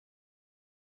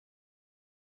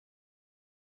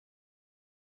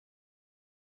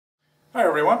Hi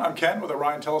everyone, I'm Ken with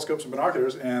Orion Telescopes and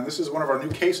Binoculars, and this is one of our new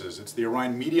cases. It's the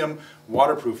Orion Medium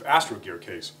Waterproof Astro Gear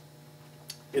case.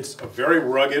 It's a very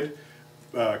rugged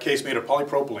case made of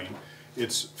polypropylene.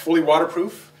 It's fully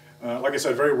waterproof. Like I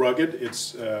said, very rugged.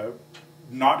 It's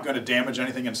not going to damage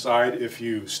anything inside if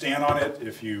you stand on it,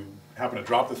 if you happen to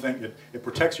drop the thing. It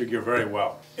protects your gear very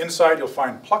well. Inside you'll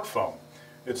find Pluck Foam.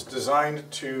 It's designed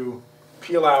to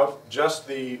peel out just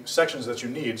the sections that you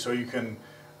need so you can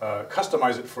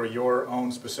customize it for your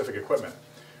own specific equipment.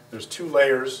 There's two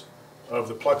layers of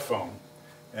the Pluck Foam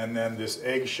and then this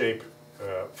egg-shaped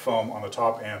foam on the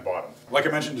top and bottom. Like I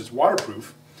mentioned, it's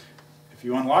waterproof. If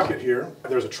you unlock it here,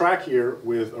 there's a track here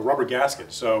with a rubber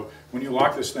gasket. So when you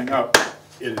lock this thing up,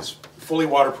 it is fully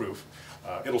waterproof.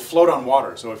 It'll float on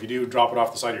water, so if you do drop it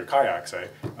off the side of your kayak, say,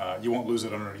 you won't lose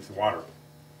it underneath the water.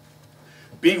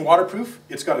 Being waterproof,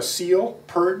 it's got a seal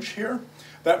purge here.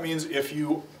 That means if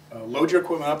you load your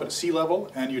equipment up at sea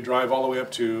level and you drive all the way up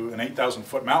to an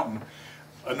 8,000-foot mountain,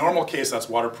 a normal case that's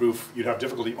waterproof, you'd have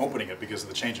difficulty opening it because of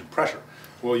the change in pressure.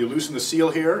 Well, you loosen the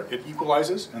seal here, it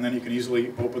equalizes, and then you can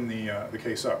easily open the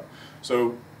case up.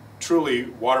 So truly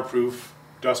waterproof,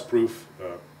 dustproof,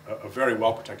 a very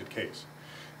well-protected case.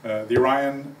 The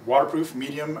Orion Waterproof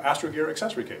Medium Astro Gear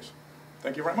Accessory Case.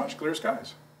 Thank you very much. Clear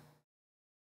skies.